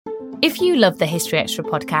If you love the History Extra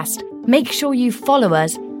podcast, make sure you follow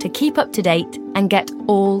us to keep up to date and get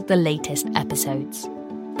all the latest episodes.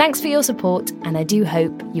 Thanks for your support, and I do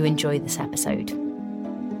hope you enjoy this episode.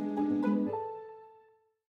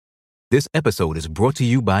 This episode is brought to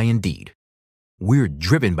you by Indeed. We're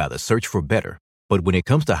driven by the search for better, but when it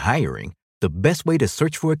comes to hiring, the best way to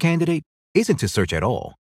search for a candidate isn't to search at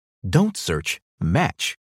all. Don't search,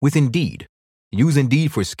 match with Indeed. Use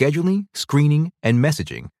Indeed for scheduling, screening, and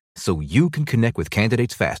messaging so you can connect with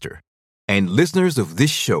candidates faster. And listeners of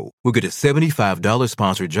this show will get a $75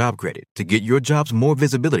 sponsored job credit to get your jobs more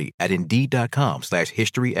visibility at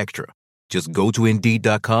Indeed.com/historyextra. Just go to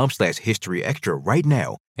Indeed.com/historyextra right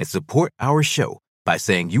now and support our show by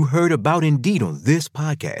saying you heard about Indeed on this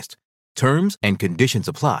podcast. Terms and conditions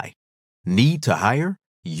apply. Need to hire?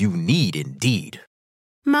 You need Indeed.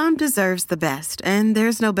 Mom deserves the best, and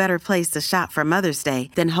there's no better place to shop for Mother's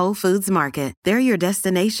Day than Whole Foods Market. They're your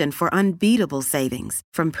destination for unbeatable savings,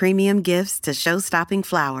 from premium gifts to show-stopping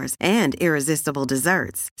flowers and irresistible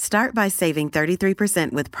desserts. Start by saving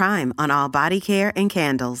 33% with Prime on all body care and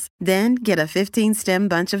candles. Then get a 15-stem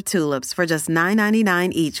bunch of tulips for just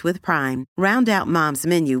 $9.99 each with Prime. Round out Mom's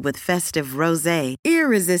menu with festive rosé,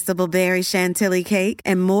 irresistible berry chantilly cake,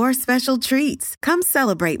 and more special treats. Come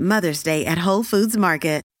celebrate Mother's Day at Whole Foods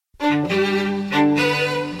Market.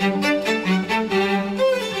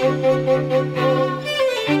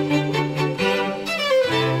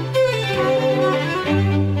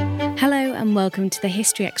 Hello and welcome to the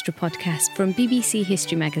History Extra podcast from BBC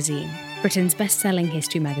History Magazine, Britain's best-selling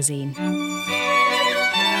history magazine.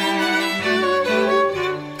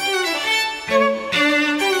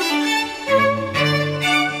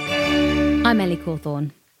 I'm Ellie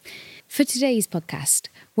Cawthorne. For today's podcast,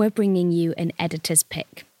 we're bringing you an editor's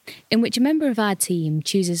pick, in which a member of our team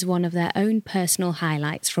chooses one of their own personal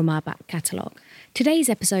highlights from our back catalogue. Today's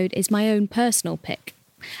episode is my own personal pick,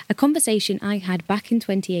 a conversation I had back in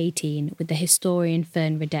 2018 with the historian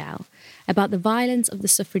Fern Riddell about the violence of the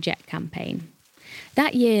suffragette campaign.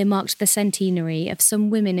 That year marked the centenary of some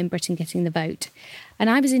women in Britain getting the vote, and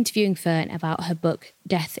I was interviewing Fern about her book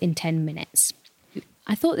Death in 10 Minutes.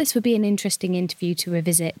 I thought this would be an interesting interview to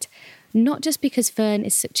revisit, not just because Fern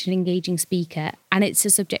is such an engaging speaker and it's a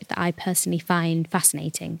subject that I personally find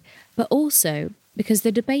fascinating, but also because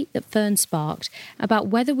the debate that Fern sparked about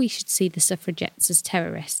whether we should see the suffragettes as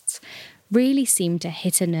terrorists really seemed to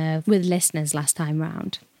hit a nerve with listeners last time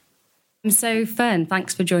round. So Fern,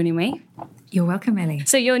 thanks for joining me. You're welcome, Ellie.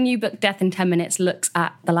 So your new book, Death in 10 Minutes, looks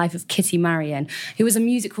at the life of Kitty Marion, who was a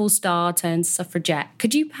music hall star turned suffragette.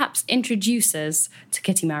 Could you perhaps introduce us to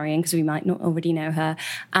Kitty Marion, because we might not already know her,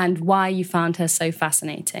 and why you found her so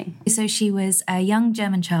fascinating? So she was a young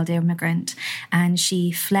German child immigrant, and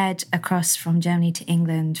she fled across from Germany to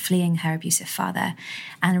England, fleeing her abusive father,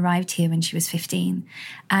 and arrived here when she was 15.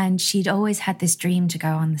 And she'd always had this dream to go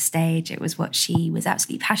on the stage. It was what she was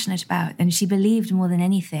absolutely passionate about. And she believed more than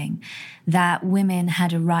anything that women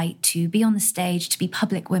had a right to be on the stage, to be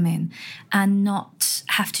public women, and not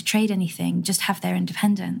have to trade anything, just have their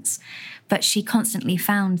independence. But she constantly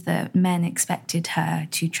found that men expected her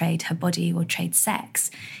to trade her body or trade sex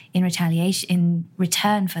in retaliation, in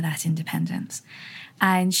return for that independence.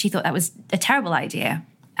 And she thought that was a terrible idea.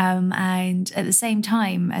 And at the same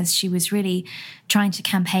time, as she was really trying to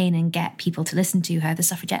campaign and get people to listen to her, the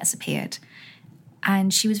suffragettes appeared.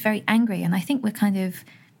 And she was very angry. And I think we're kind of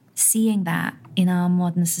seeing that in our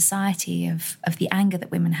modern society of the anger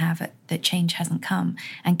that women have that change hasn't come.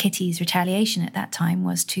 And Kitty's retaliation at that time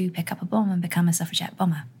was to pick up a bomb and become a suffragette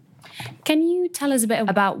bomber. Can you tell us a bit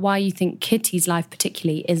about why you think Kitty's life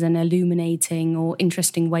particularly is an illuminating or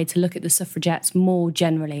interesting way to look at the suffragettes more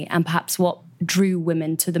generally, and perhaps what drew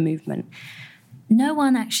women to the movement? No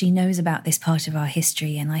one actually knows about this part of our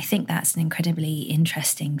history, and I think that's an incredibly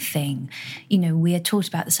interesting thing. You know, we are taught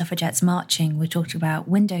about the suffragettes marching, we're taught about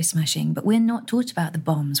window smashing, but we're not taught about the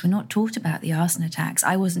bombs, we're not taught about the arson attacks.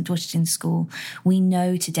 I wasn't taught it in school. We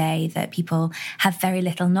know today that people have very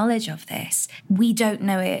little knowledge of this. We don't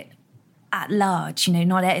know it at large,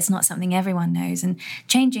 it's not something everyone knows, and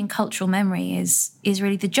changing cultural memory is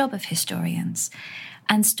really the job of historians.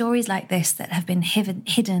 And stories like this that have been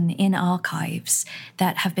hidden in archives,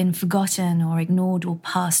 that have been forgotten or ignored or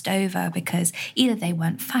passed over because either they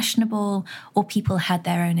weren't fashionable or people had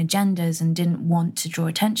their own agendas and didn't want to draw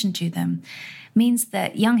attention to them, means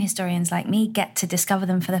that young historians like me get to discover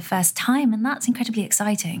them for the first time, and that's incredibly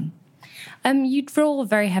exciting. You draw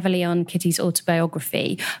very heavily on Kitty's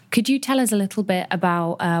autobiography. Could you tell us a little bit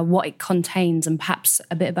about what it contains and perhaps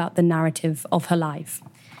a bit about the narrative of her life?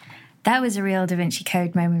 That was a real Da Vinci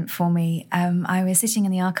Code moment for me. I was sitting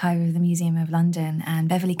in the archive of the Museum of London, and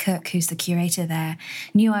Beverly Cook, who's the curator there,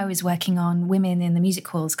 knew I was working on women in the music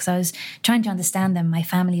halls because I was trying to understand them. My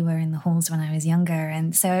family were in the halls when I was younger,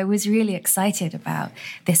 and so I was really excited about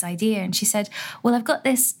this idea. And she said, well, I've got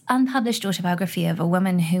this unpublished autobiography of a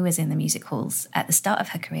woman who was in the music halls at the start of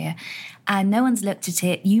her career, and no one's looked at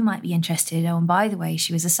it. You might be interested. Oh, and by the way,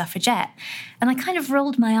 she was a suffragette. And I kind of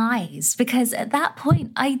rolled my eyes because at that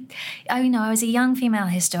point, I was a young female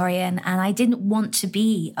historian, and I didn't want to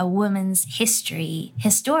be a woman's history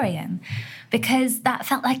historian because that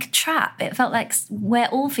felt like a trap. It felt like where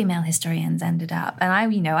all female historians ended up. And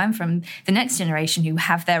I'm from the next generation who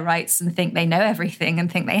have their rights and think they know everything and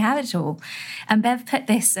think they have it all. And Bev put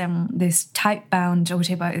this type-bound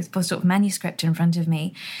autobiographical sort of manuscript in front of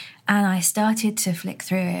me, and I started to flick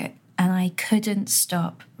through it, and I couldn't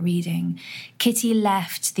stop reading. Kitty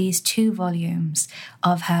left these 2 volumes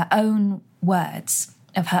of her own words,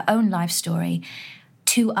 of her own life story,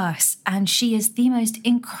 to us. And she is the most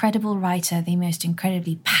incredible writer, the most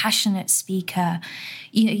incredibly passionate speaker.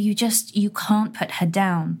 You can't put her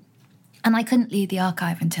down. And I couldn't leave the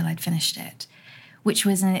archive until I'd finished it, which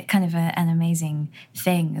was an amazing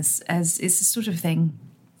thing, as it's the sort of thing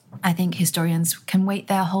I think historians can wait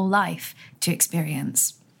their whole life to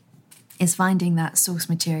experience, is finding that source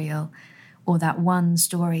material or that one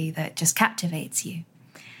story that just captivates you.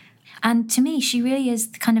 And to me, she really is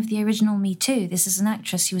kind of the original Me Too. This is an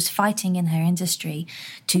actress who was fighting in her industry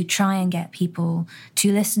to try and get people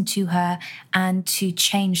to listen to her and to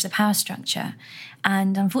change the power structure.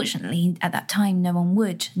 And unfortunately, at that time, no one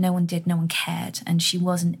would. No one did. No one cared. And she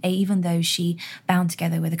wasn't, even though she bound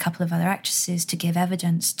together with a couple of other actresses to give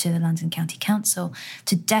evidence to the London County Council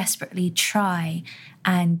to desperately try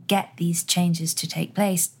and get these changes to take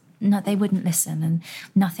place, they wouldn't listen, and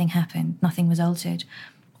nothing happened. Nothing was altered.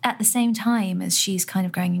 At the same time as she's kind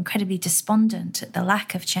of growing incredibly despondent at the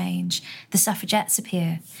lack of change, the suffragettes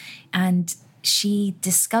appear, and she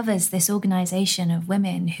discovers this organisation of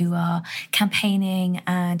women who are campaigning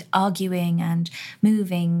and arguing and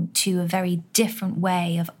moving to a very different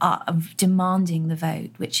way of demanding the vote,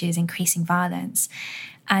 which is increasing violence.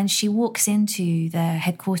 And she walks into the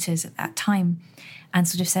headquarters at that time and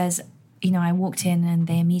sort of says, I walked in and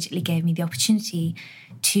they immediately gave me the opportunity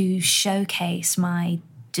to showcase my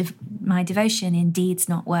devotion in deeds,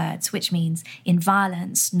 not words, which means in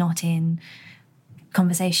violence, not in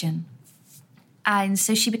conversation. And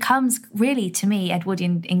so she becomes really, to me,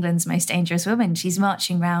 Edwardian England's most dangerous woman. She's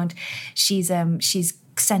marching around. She's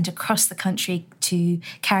sent across the country to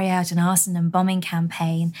carry out an arson and bombing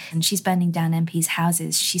campaign. And she's burning down MPs'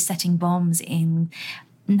 houses. She's setting bombs in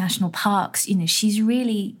national parks.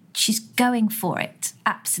 She's going for it.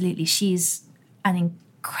 Absolutely. She's an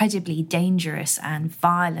incredibly dangerous and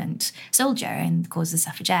violent soldier in the cause of the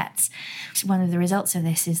suffragettes. One of the results of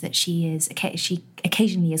this is that she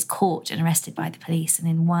occasionally is caught and arrested by the police, and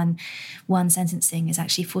in one sentencing is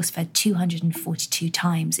actually force-fed 242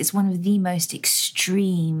 times. It's one of the most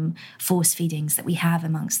extreme force feedings that we have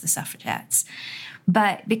amongst the suffragettes.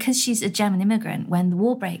 But because she's a German immigrant, when the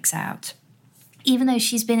war breaks out, even though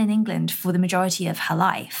she's been in England for the majority of her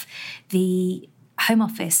life, the Home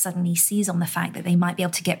Office suddenly sees on the fact that they might be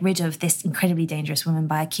able to get rid of this incredibly dangerous woman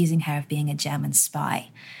by accusing her of being a German spy.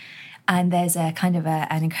 And there's a kind of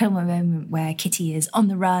an incredible moment where Kitty is on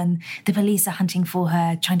the run. The police are hunting for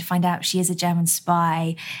her, trying to find out if she is a German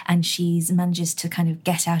spy, and she manages to kind of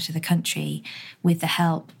get out of the country with the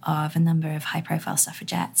help of a number of high-profile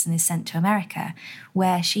suffragettes and is sent to America,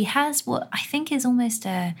 where she has what I think is almost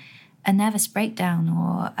a nervous breakdown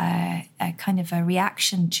or a kind of a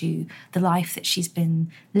reaction to the life that she's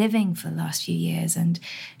been living for the last few years. And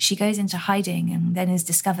she goes into hiding and then is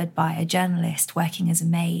discovered by a journalist working as a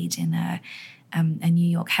maid in a New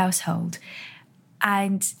York household.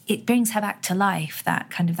 And it brings her back to life,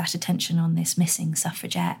 that attention on this missing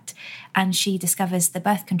suffragette. And she discovers the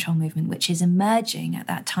birth control movement, which is emerging at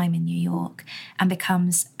that time in New York, and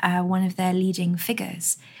becomes one of their leading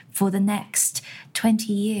figures for the next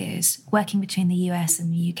 20 years, working between the US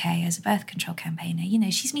and the UK as a birth control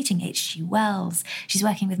campaigner. She's meeting H.G. Wells, she's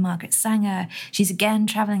working with Margaret Sanger, she's again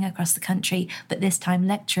travelling across the country, but this time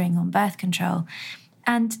lecturing on birth control.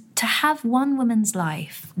 And to have one woman's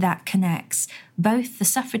life that connects both the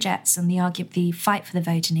suffragettes and the fight for the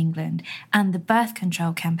vote in England and the birth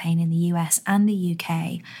control campaign in the US and the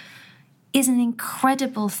UK is an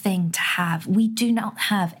incredible thing to have. We do not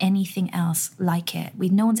have anything else like it.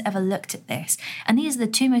 No one's ever looked at this. And these are the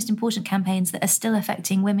two most important campaigns that are still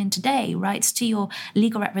affecting women today: rights to your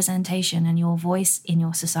legal representation and your voice in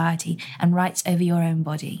your society, and rights over your own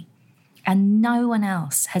body. And no one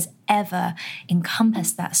else has ever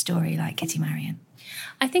encompassed that story like Kitty Marion.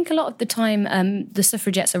 I think a lot of the time the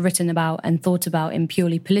suffragettes are written about and thought about in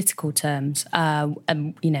purely political terms.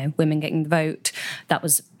 Women getting the vote, that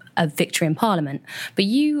was a victory in Parliament. But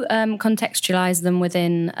you contextualise them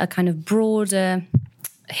within a kind of broader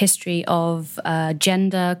history of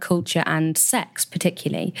gender, culture and sex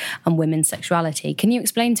particularly, and women's sexuality. Can you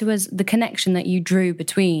explain to us the connection that you drew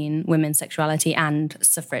between women's sexuality and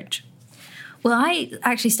suffrage? Well, I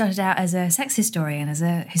actually started out as a sex historian, as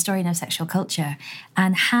a historian of sexual culture,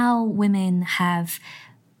 and how women's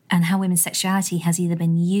sexuality has either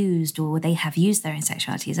been used or they have used their own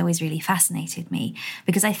sexuality has always really fascinated me,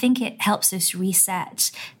 because I think it helps us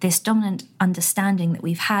reset this dominant understanding that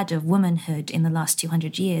we've had of womanhood in the last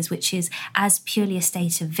 200 years, which is as purely a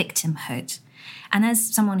state of victimhood. And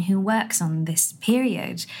as someone who works on this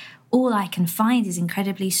period, all I can find is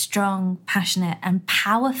incredibly strong, passionate and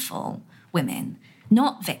powerful women,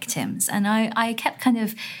 not victims. And I kept kind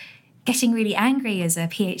of getting really angry as a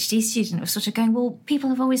PhD student of sort of going, well, people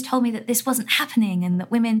have always told me that this wasn't happening and that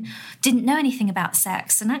women didn't know anything about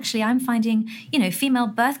sex. And actually I'm finding, female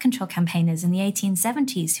birth control campaigners in the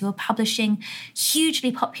 1870s who are publishing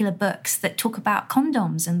hugely popular books that talk about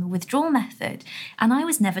condoms and the withdrawal method. And I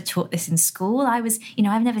was never taught this in school. I've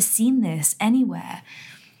never seen this anywhere.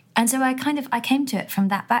 And so I came to it from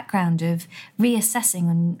that background of reassessing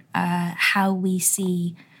on how we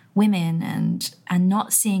see women and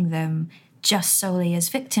not seeing them just solely as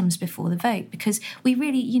victims before the vote. Because we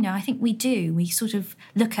really, I think we do. We sort of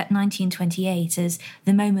look at 1928 as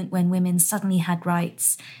the moment when women suddenly had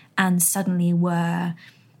rights and suddenly were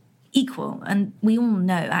equal. And we all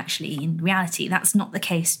know, actually, in reality, that's not the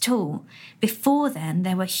case at all. Before then,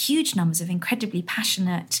 there were huge numbers of incredibly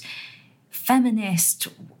passionate, feminist,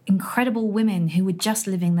 incredible women who were just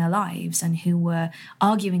living their lives and who were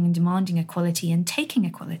arguing and demanding equality and taking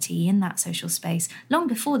equality in that social space long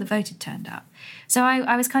before the vote had turned up. So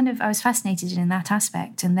I was fascinated in that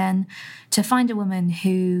aspect. And then to find a woman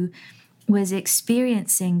who was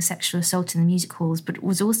experiencing sexual assault in the music halls, but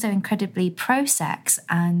was also incredibly pro-sex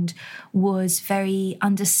and was very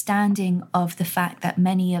understanding of the fact that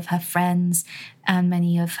many of her friends and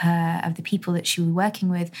many of the people that she was working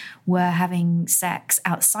with were having sex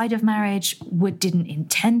outside of marriage, didn't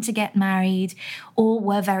intend to get married, or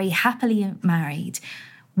were very happily married,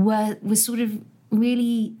 was sort of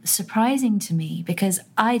really surprising to me, because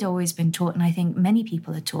I'd always been taught, and I think many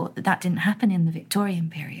people are taught, that didn't happen in the Victorian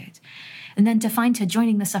period. And then to find her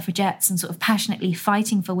joining the suffragettes and sort of passionately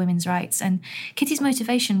fighting for women's rights. And Kitty's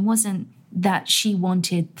motivation wasn't that she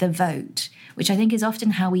wanted the vote, which I think is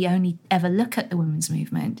often how we only ever look at the women's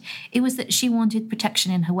movement. It was that she wanted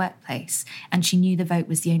protection in her workplace, and she knew the vote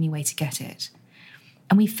was the only way to get it.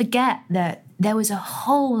 And we forget that there was a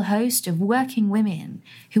whole host of working women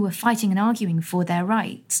who were fighting and arguing for their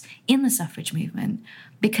rights in the suffrage movement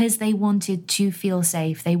because they wanted to feel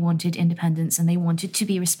safe, they wanted independence, and they wanted to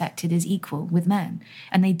be respected as equal with men.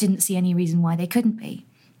 And they didn't see any reason why they couldn't be.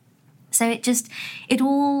 So it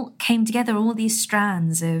all came together, all these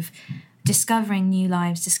strands of discovering new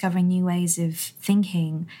lives, discovering new ways of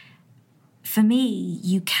thinking. For me,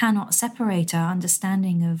 you cannot separate our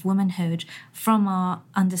understanding of womanhood from our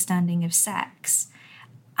understanding of sex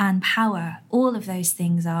and power. All of those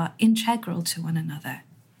things are integral to one another.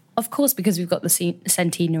 Of course, because we've got the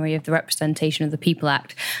centenary of the Representation of the People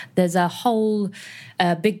Act, there's a whole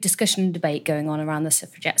big discussion and debate going on around the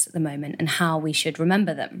suffragettes at the moment and how we should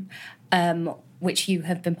remember them, which you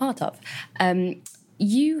have been part of.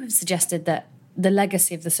 You have suggested that the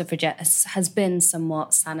legacy of the suffragettes has been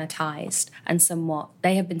somewhat sanitised and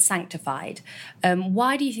they have been sanctified.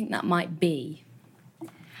 Why do you think that might be?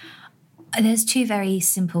 There's two very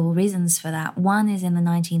simple reasons for that. One is in the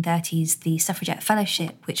 1930s, the Suffragette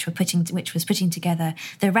Fellowship, which was putting together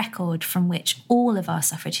the record from which all of our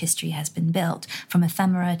suffrage history has been built, from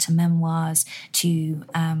ephemera to memoirs to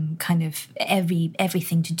kind of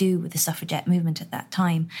everything to do with the suffragette movement at that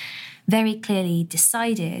time, very clearly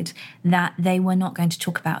decided that they were not going to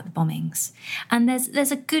talk about the bombings. And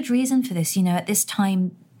there's a good reason for this. At this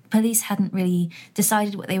time, police hadn't really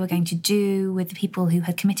decided what they were going to do with the people who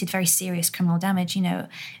had committed very serious criminal damage.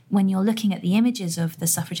 When you're looking at the images of the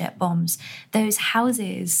suffragette bombs, those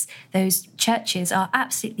houses, those churches are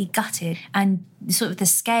absolutely gutted, and sort of the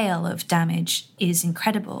scale of damage is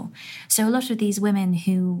incredible. So a lot of these women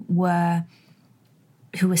who were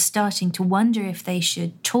starting to wonder if they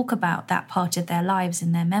should talk about that part of their lives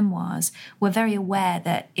in their memoirs were very aware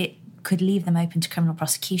that it could leave them open to criminal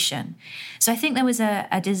prosecution. So I think there was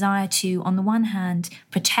a desire to, on the one hand,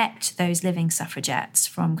 protect those living suffragettes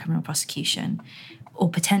from criminal prosecution, or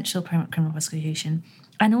potential criminal prosecution,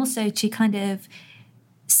 and also to kind of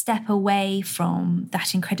step away from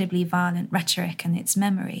that incredibly violent rhetoric and its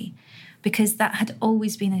memory, because that had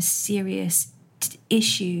always been a serious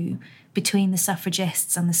issue between the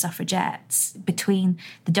suffragists and the suffragettes, between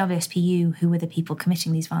the WSPU, who were the people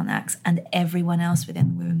committing these violent acts, and everyone else within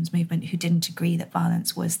the women's movement who didn't agree that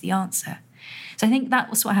violence was the answer. So I think that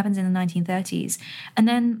was what happens in the 1930s. And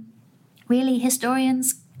then really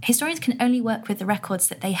historians can only work with the records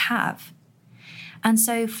that they have. And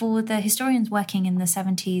so for the historians working in the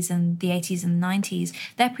 70s and the 80s and the 90s,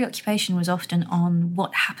 their preoccupation was often on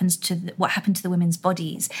what happened to the women's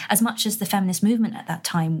bodies, as much as the feminist movement at that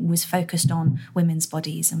time was focused on women's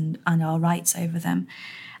bodies and our rights over them.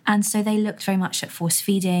 And so they looked very much at force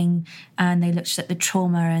feeding, and they looked at the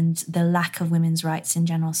trauma and the lack of women's rights in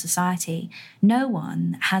general society. No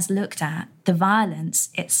one has looked at the violence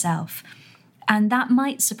itself. And that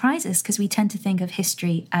might surprise us, because we tend to think of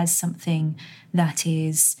history as something that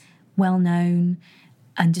is well known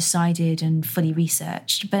and decided and fully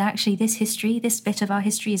researched. But actually this bit of our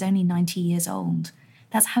history is only 90 years old.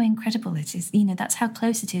 That's how incredible it is. That's how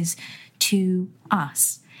close it is to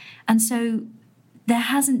us. And so there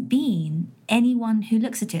hasn't been anyone who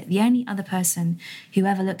looks at it. The only other person who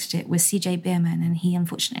ever looked at it was C.J. Bierman, and he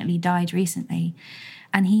unfortunately died recently.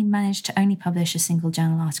 And he managed to only publish a single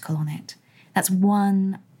journal article on it. That's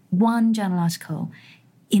one journal article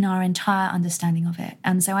in our entire understanding of it.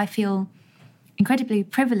 And so I feel incredibly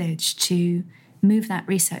privileged to move that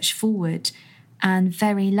research forward, and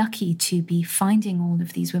very lucky to be finding all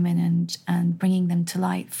of these women and bringing them to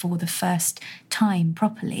light for the first time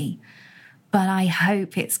properly. But I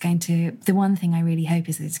hope the one thing I really hope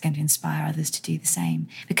is that it's going to inspire others to do the same,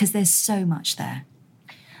 because there's so much there.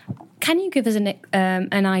 Can you give us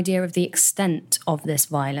an idea of the extent of this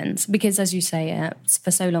violence? Because, as you say, for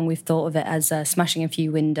so long we've thought of it as smashing a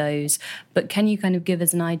few windows. But can you kind of give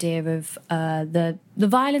us an idea of the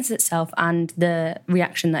violence itself and the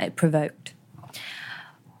reaction that it provoked?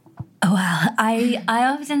 Well, I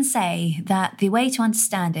often say that the way to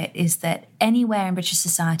understand it is that anywhere in British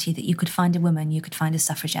society that you could find a woman, you could find a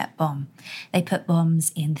suffragette bomb. They put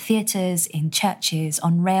bombs in theatres, in churches,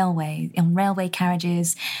 on railway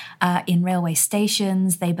carriages, in railway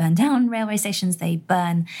stations. They burn down railway stations. They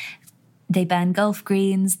burn golf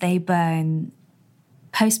greens. They burn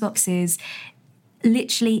post boxes.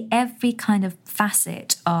 Literally every kind of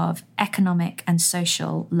facet of economic and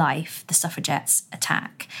social life, the suffragettes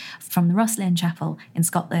attack, from the Rosslyn Chapel in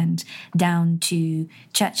Scotland down to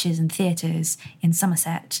churches and theatres in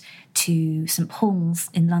Somerset, to St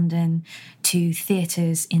Paul's in London, to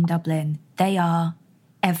theatres in Dublin. They are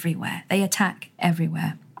everywhere. They attack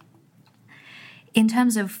everywhere. In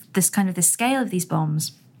terms of the scale of these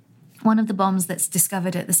bombs, one of the bombs that's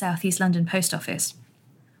discovered at the South East London Post Office,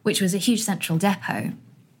 which was a huge central depot,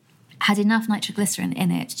 had enough nitroglycerin in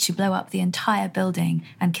it to blow up the entire building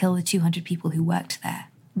and kill the 200 people who worked there.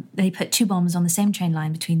 They put 2 bombs on the same train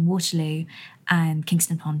line between Waterloo and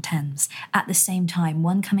Kingston upon Thames at the same time,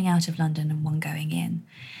 one coming out of London and one going in.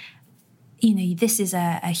 This is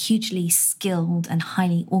a hugely skilled and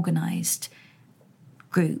highly organised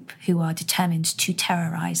group who are determined to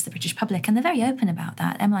terrorise the British public, and they're very open about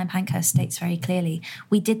that. Emmeline Pankhurst states very clearly,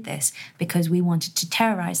 we did this because we wanted to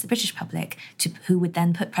terrorise the British public, who would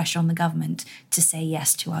then put pressure on the government to say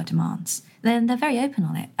yes to our demands. They're very open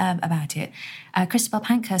on it about it. Christabel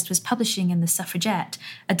Pankhurst was publishing in The Suffragette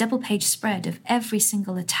a double-page spread of every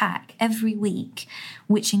single attack every week,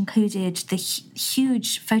 which included the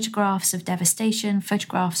huge photographs of devastation,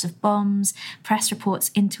 photographs of bombs, press reports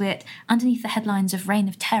into it, underneath the headlines of Reign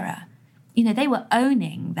of Terror. They were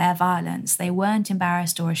owning their violence. They weren't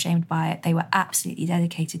embarrassed or ashamed by it. They were absolutely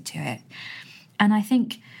dedicated to it. And I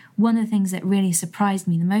think one of the things that really surprised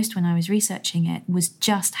me the most when I was researching it was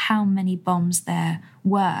just how many bombs there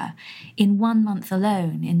were. In 1 month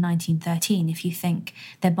alone in 1913, if you think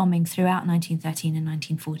they're bombing throughout 1913 and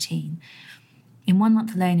 1914, in 1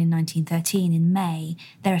 month alone in 1913, in May,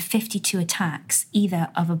 there are 52 attacks, either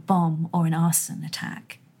of a bomb or an arson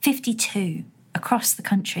attack. 52 across the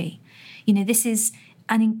country. This is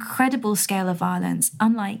an incredible scale of violence,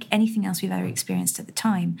 unlike anything else we've ever experienced at the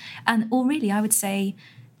time. Or really, I would say,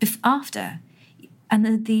 after.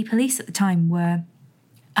 And the police at the time were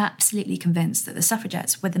absolutely convinced that the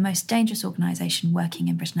suffragettes were the most dangerous organisation working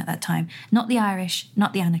in Britain at that time. Not the Irish,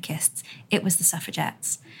 not the anarchists, it was the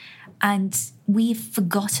suffragettes. And we've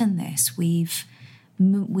forgotten this.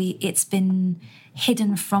 It's been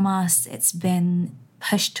hidden from us, it's been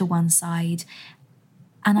pushed to one side.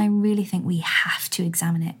 And I really think we have to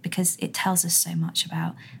examine it, because it tells us so much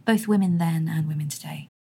about both women then and women today.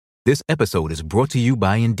 This episode is brought to you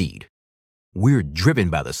by Indeed. We're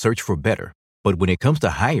driven by the search for better, but when it comes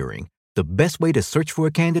to hiring, the best way to search for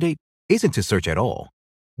a candidate isn't to search at all.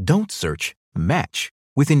 Don't search, match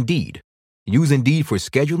with Indeed. Use Indeed for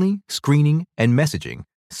scheduling, screening, and messaging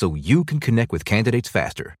so you can connect with candidates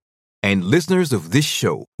faster. And listeners of this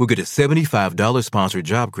show will get a $75 sponsored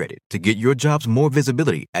job credit to get your jobs more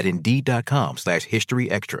visibility at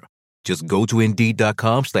Indeed.com/History Extra. Just go to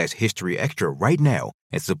Indeed.com/History Extra right now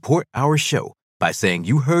and support our show by saying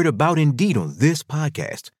you heard about Indeed on this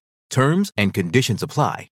podcast. Terms and conditions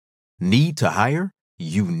apply. Need to hire?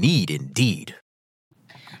 You need Indeed.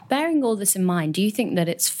 Bearing all this in mind, do you think that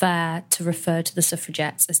it's fair to refer to the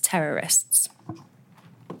suffragettes as terrorists?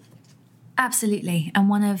 Absolutely. And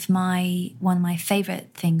one of my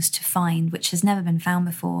favourite things to find, which has never been found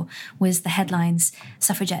before, was the headlines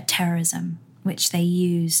 "Suffragette Terrorism," which they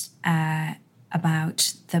used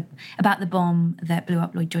about the bomb that blew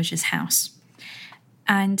up Lloyd George's house.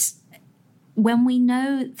 And when we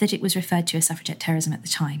know that it was referred to as suffragette terrorism at the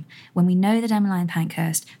time, when we know that Emmeline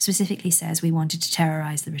Pankhurst specifically says we wanted to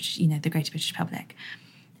terrorise the British, the Greater British Public,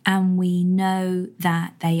 and we know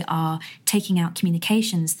that they are taking out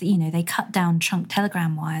communications, that, they cut down trunk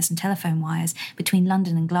telegram wires and telephone wires between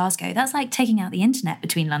London and Glasgow. That's like taking out the internet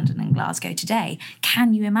between London and Glasgow today.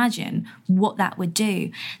 Can you imagine what that would do?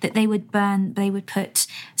 That they would put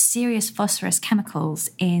serious phosphorus chemicals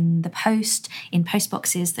in post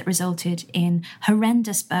boxes that resulted in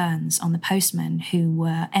horrendous burns on the postmen who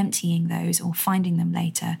were emptying those or finding them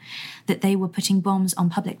later. That they were putting bombs on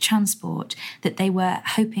public transport, that they were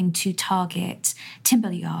hoping to target timber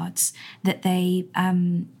yards, that they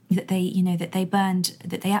burned,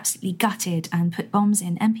 that they absolutely gutted and put bombs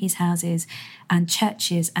in MPs' houses and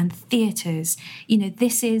churches and theatres.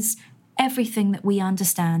 This is everything that we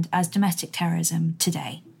understand as domestic terrorism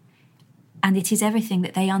today. And it is everything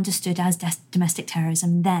that they understood as domestic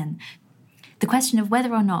terrorism then. The question of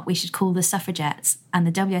whether or not we should call the suffragettes and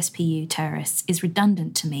the WSPU terrorists is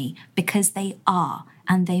redundant to me, because they are,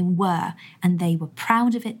 and they were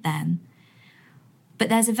proud of it then. But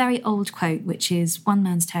there's a very old quote, which is, "One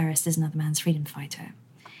man's terrorist is another man's freedom fighter."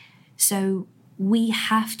 So we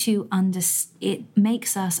have to it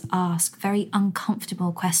makes us ask very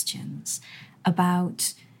uncomfortable questions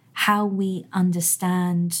about how we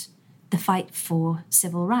understand the fight for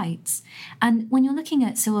civil rights. And when you're looking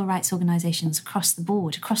at civil rights organisations across the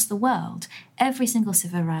board, across the world, every single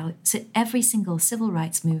civil rights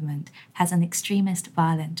movement has an extremist,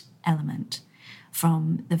 violent element.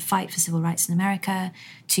 From the fight for civil rights in America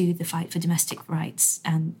to the fight for domestic rights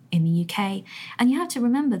in the UK. And you have to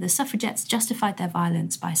remember, the suffragettes justified their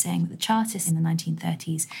violence by saying that the Chartists in the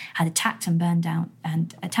 1930s had attacked and burned down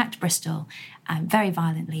and attacked Bristol very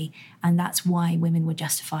violently, and that's why women were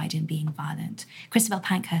justified in being violent. Christabel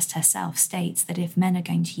Pankhurst herself states that if men are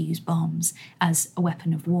going to use bombs as a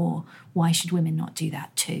weapon of war, why should women not do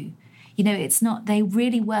that too? They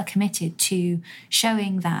really were committed to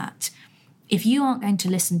showing that if you aren't going to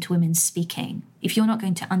listen to women speaking, if you're not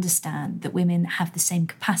going to understand that women have the same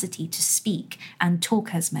capacity to speak and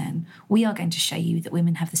talk as men, we are going to show you that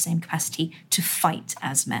women have the same capacity to fight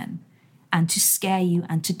as men and to scare you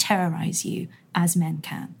and to terrorise you as men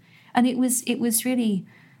can. And it was really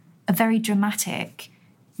a very dramatic,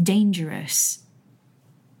 dangerous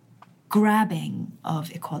grabbing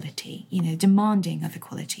of equality, demanding of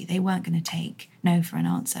equality. They weren't going to take no for an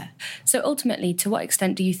answer. So ultimately, to what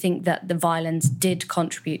extent do you think that the violence did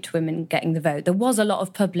contribute to women getting the vote? There was a lot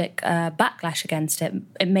of public backlash against it.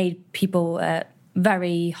 It made people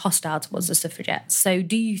very hostile towards the suffragettes. So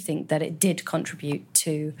do you think that it did contribute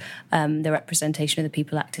to the Representation of the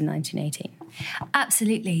People Act in 1918?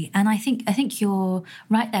 Absolutely. And I think you're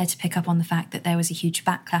right there to pick up on the fact that there was a huge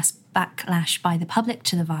backlash by the public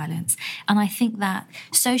to the violence. And I think that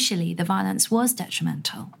socially the violence was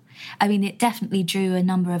detrimental. I mean, it definitely drew a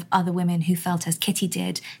number of other women who felt as Kitty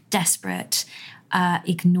did, desperate,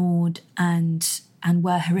 ignored, and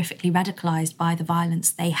were horrifically radicalised by the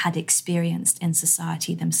violence they had experienced in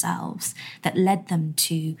society themselves that led them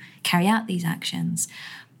to carry out these actions.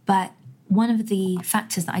 But one of the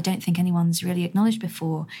factors that I don't think anyone's really acknowledged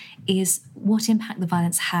before is what impact the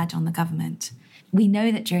violence had on the government. We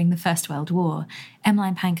know that during the First World War,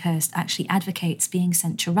 Emmeline Pankhurst actually advocates being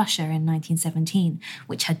sent to Russia in 1917,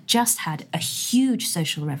 which had just had a huge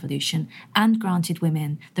social revolution and granted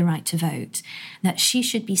women the right to vote, that she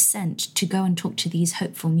should be sent to go and talk to these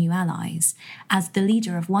hopeful new allies as the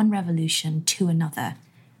leader of one revolution to another.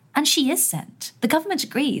 And she is sent. The government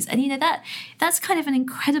agrees. And, that's kind of an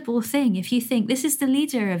incredible thing. If you think this is the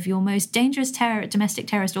leader of your most dangerous domestic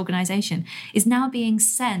terrorist organisation, is now being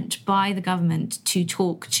sent by the government to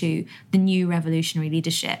talk to the new revolutionary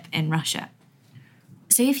leadership in Russia.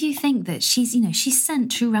 So if you think that she's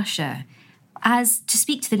sent to Russia as to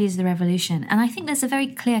speak to the leaders of the revolution, and I think there's a very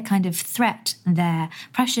clear kind of threat there,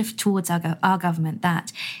 pressure towards our government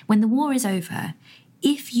that when the war is over,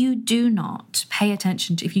 if you do not pay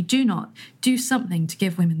attention to, if you do not do something to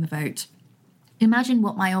give women the vote, imagine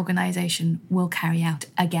what my organisation will carry out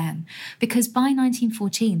again. Because by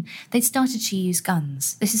 1914, they'd started to use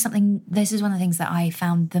guns. This is one of the things that I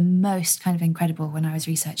found the most kind of incredible when I was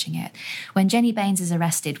researching it. When Jenny Baines is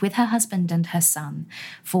arrested with her husband and her son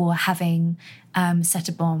for having set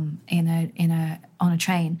a bomb on a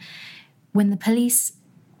train, when the police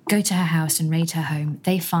go to her house and raid her home,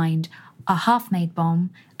 they find a half-made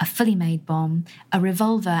bomb, a fully made bomb, a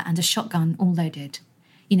revolver and a shotgun all loaded.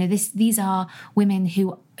 These are women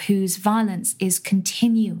whose violence is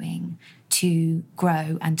continuing to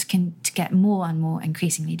grow and to get more and more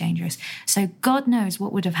increasingly dangerous. So God knows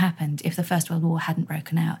what would have happened if the First World War hadn't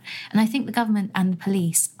broken out. And I think the government and the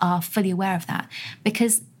police are fully aware of that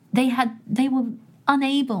because they were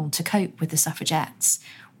unable to cope with the suffragettes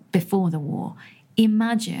before the war.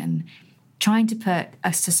 Imagine trying to put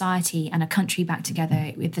a society and a country back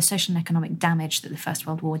together with the social and economic damage that the First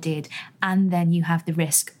World War did, and then you have the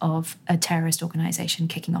risk of a terrorist organisation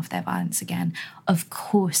kicking off their violence again. Of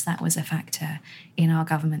course, that was a factor in our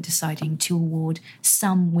government deciding to award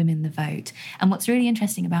some women the vote. And what's really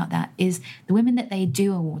interesting about that is the women that they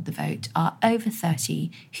do award the vote are over 30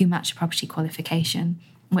 who match a property qualification,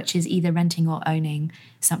 which is either renting or owning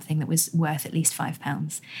something that was worth at least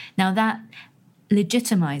 £5. Now, that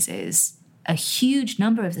legitimises a huge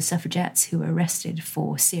number of the suffragettes who were arrested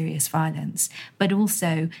for serious violence, but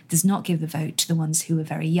also does not give the vote to the ones who were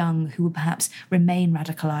very young, who would perhaps remain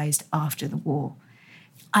radicalised after the war.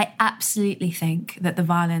 I absolutely think that the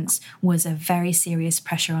violence was a very serious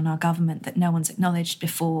pressure on our government that no one's acknowledged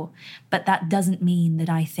before, but that doesn't mean that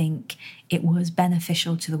I think it was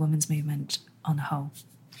beneficial to the women's movement on the whole.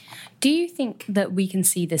 Do you think that we can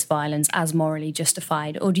see this violence as morally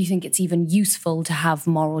justified, or do you think it's even useful to have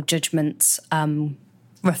moral judgments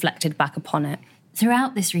reflected back upon it?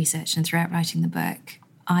 Throughout this research and throughout writing the book,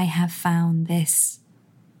 I have found this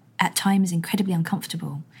at times incredibly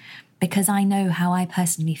uncomfortable because I know how I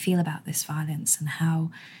personally feel about this violence and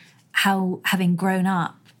how having grown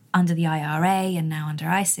up under the IRA and now under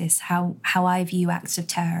ISIS, how I view acts of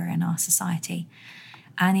terror in our society.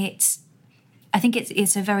 And I think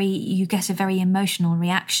you get a very emotional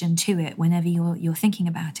reaction to it whenever you're thinking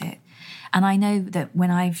about it. And I know that when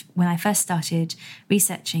I first started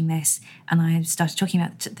researching this and I started talking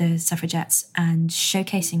about the suffragettes and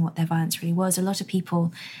showcasing what their violence really was, a lot of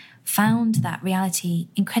people found that reality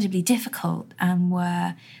incredibly difficult and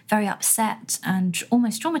were very upset and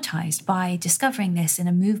almost traumatized by discovering this in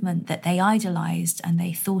a movement that they idolized and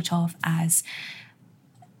they thought of as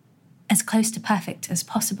close to perfect as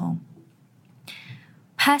possible.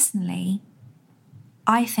 Personally,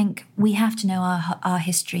 I think we have to know our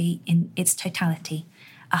history in its totality.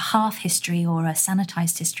 A half history or a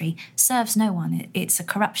sanitized history serves no one. It's a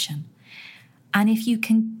corruption. And if you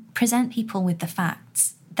can present people with the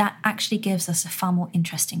facts, that actually gives us a far more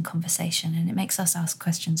interesting conversation, and it makes us ask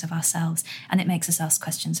questions of ourselves and it makes us ask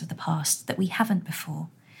questions of the past that we haven't before.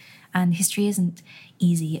 And history isn't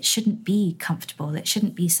easy. It shouldn't be comfortable. It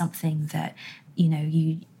shouldn't be something that,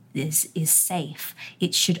 is safe.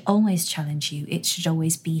 It should always challenge you. It should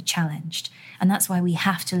always be challenged. And that's why we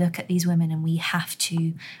have to look at these women and we have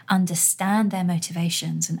to understand their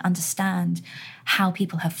motivations and understand how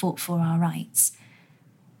people have fought for our rights.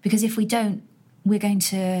 Because if we don't, we're going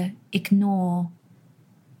to ignore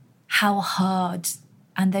how hard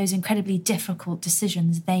and those incredibly difficult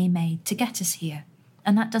decisions they made to get us here.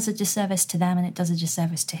 And that does a disservice to them and it does a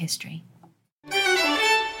disservice to history.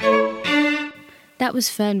 That was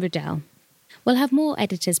Fern Riddell. We'll have more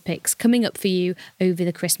editors' picks coming up for you over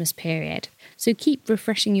the Christmas period, so keep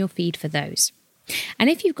refreshing your feed for those. And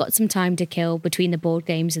if you've got some time to kill between the board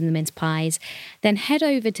games and the mince pies, then head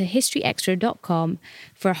over to historyextra.com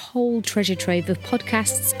for a whole treasure trove of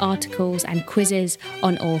podcasts, articles and quizzes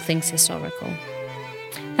on all things historical.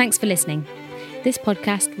 Thanks for listening. This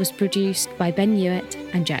podcast was produced by Ben Hewitt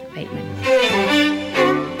and Jack Bateman.